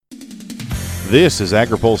This is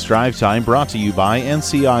AgriPulse Drive Time, brought to you by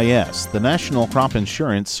NCIS, the National Crop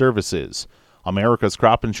Insurance Services. America's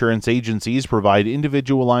crop insurance agencies provide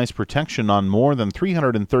individualized protection on more than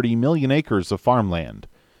 330 million acres of farmland.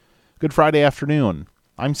 Good Friday afternoon.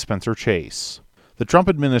 I'm Spencer Chase. The Trump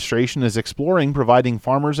administration is exploring providing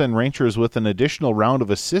farmers and ranchers with an additional round of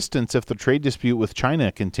assistance if the trade dispute with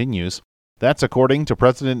China continues. That's according to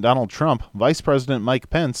President Donald Trump, Vice President Mike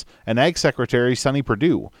Pence, and Ag Secretary Sonny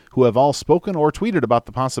Perdue, who have all spoken or tweeted about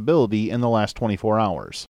the possibility in the last 24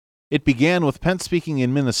 hours. It began with Pence speaking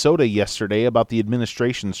in Minnesota yesterday about the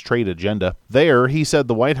administration's trade agenda. There, he said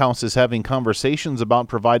the White House is having conversations about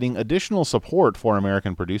providing additional support for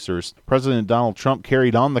American producers. President Donald Trump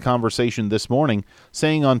carried on the conversation this morning,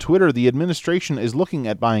 saying on Twitter the administration is looking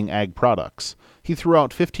at buying ag products. He threw out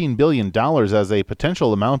 $15 billion as a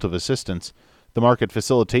potential amount of assistance. The market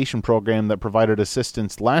facilitation program that provided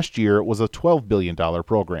assistance last year was a $12 billion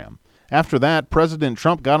program. After that, President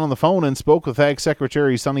Trump got on the phone and spoke with Ag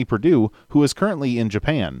Secretary Sonny Perdue, who is currently in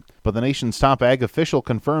Japan. But the nation's top ag official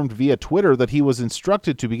confirmed via Twitter that he was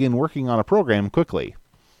instructed to begin working on a program quickly.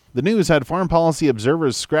 The news had farm policy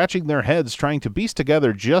observers scratching their heads trying to piece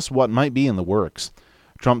together just what might be in the works.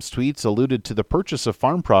 Trump's tweets alluded to the purchase of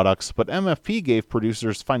farm products, but MFP gave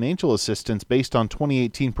producers financial assistance based on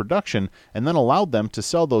 2018 production and then allowed them to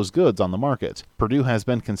sell those goods on the market. Perdue has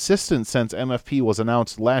been consistent since MFP was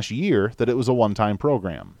announced last year that it was a one-time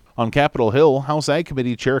program. On Capitol Hill, House Ag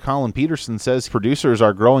Committee Chair Collin Peterson says producers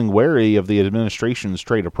are growing wary of the administration's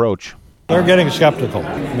trade approach. They're getting skeptical.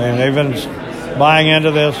 I mean, they've been buying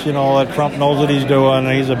into this, that Trump knows what he's doing,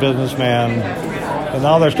 and he's a businessman. And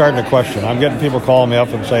now they're starting to question. I'm getting people calling me up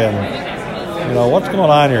and saying, what's going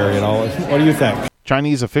on here? What do you think?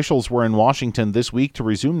 Chinese officials were in Washington this week to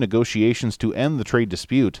resume negotiations to end the trade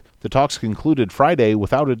dispute. The talks concluded Friday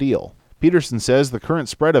without a deal. Peterson says the current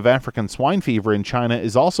spread of African swine fever in China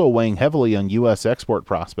is also weighing heavily on U.S. export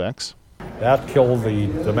prospects. That killed the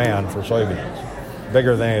demand for soybeans,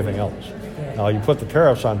 bigger than anything else. Now, you put the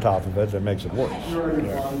tariffs on top of it makes it worse.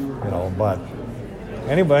 But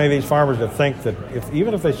anybody of these farmers that think that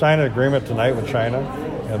even if they sign an agreement tonight with China,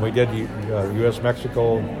 and we did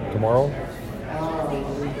U.S.-Mexico tomorrow,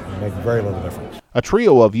 it makes very little difference. A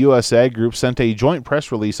trio of U.S. ag groups sent a joint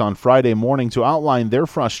press release on Friday morning to outline their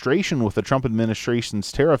frustration with the Trump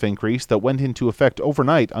administration's tariff increase that went into effect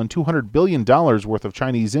overnight on $200 billion worth of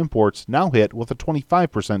Chinese imports now hit with a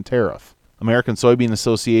 25% tariff. American Soybean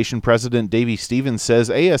Association President Davey Stevens says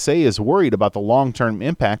ASA is worried about the long-term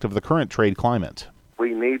impact of the current trade climate.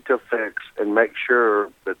 We need to fix and make sure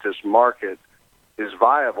that this market is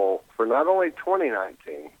viable for not only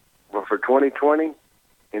 2019, but for 2020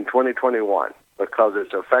 and 2021, because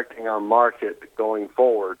it's affecting our market going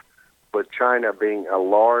forward, with China being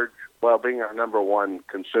being our number one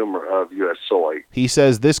consumer of U.S. soy. He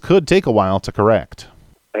says this could take a while to correct.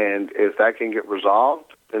 And if that can get resolved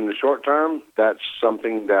in the short term, that's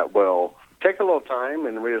something that will take a little time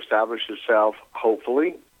and reestablish itself,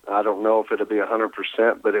 hopefully. I don't know if it'll be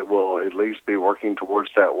 100%, but it will at least be working towards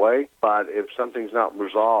that way. But if something's not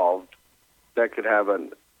resolved, that could have an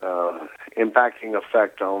impacting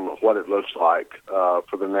effect on what it looks like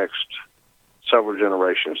for the next several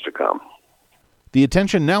generations to come. The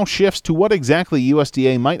attention now shifts to what exactly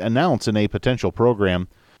USDA might announce in a potential program.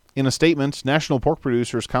 In a statement, National Pork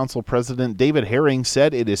Producers Council President David Herring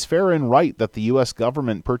said it is fair and right that the U.S.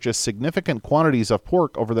 government purchase significant quantities of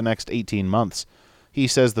pork over the next 18 months. He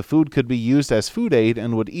says the food could be used as food aid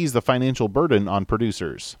and would ease the financial burden on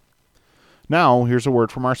producers. Now, here's a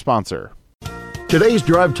word from our sponsor. Today's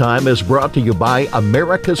Drive Time is brought to you by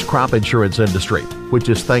America's crop insurance industry, which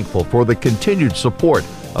is thankful for the continued support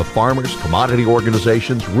of farmers, commodity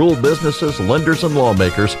organizations, rural businesses, lenders, and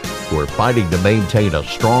lawmakers who are fighting to maintain a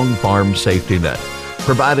strong farm safety net.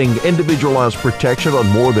 Providing individualized protection on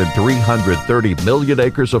more than 330 million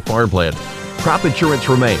acres of farmland, crop insurance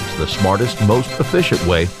remains the smartest, most efficient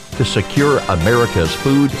way to secure America's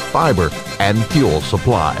food, fiber, and fuel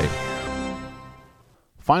supply.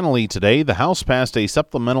 Finally today, the House passed a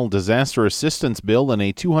supplemental disaster assistance bill in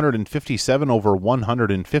a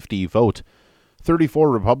 257-150 vote. 34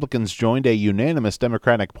 Republicans joined a unanimous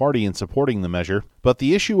Democratic Party in supporting the measure, but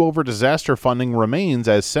the issue over disaster funding remains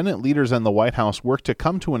as Senate leaders and the White House work to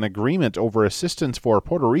come to an agreement over assistance for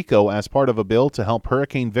Puerto Rico as part of a bill to help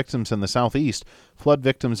hurricane victims in the Southeast, flood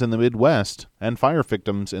victims in the Midwest, and fire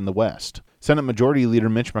victims in the West. Senate Majority Leader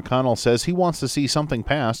Mitch McConnell says he wants to see something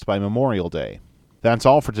passed by Memorial Day. That's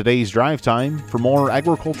all for today's Drive Time. For more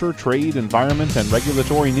agriculture, trade, environment, and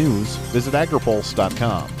regulatory news, visit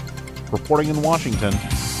agripulse.com. Reporting in Washington,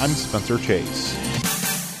 I'm Spencer Chase.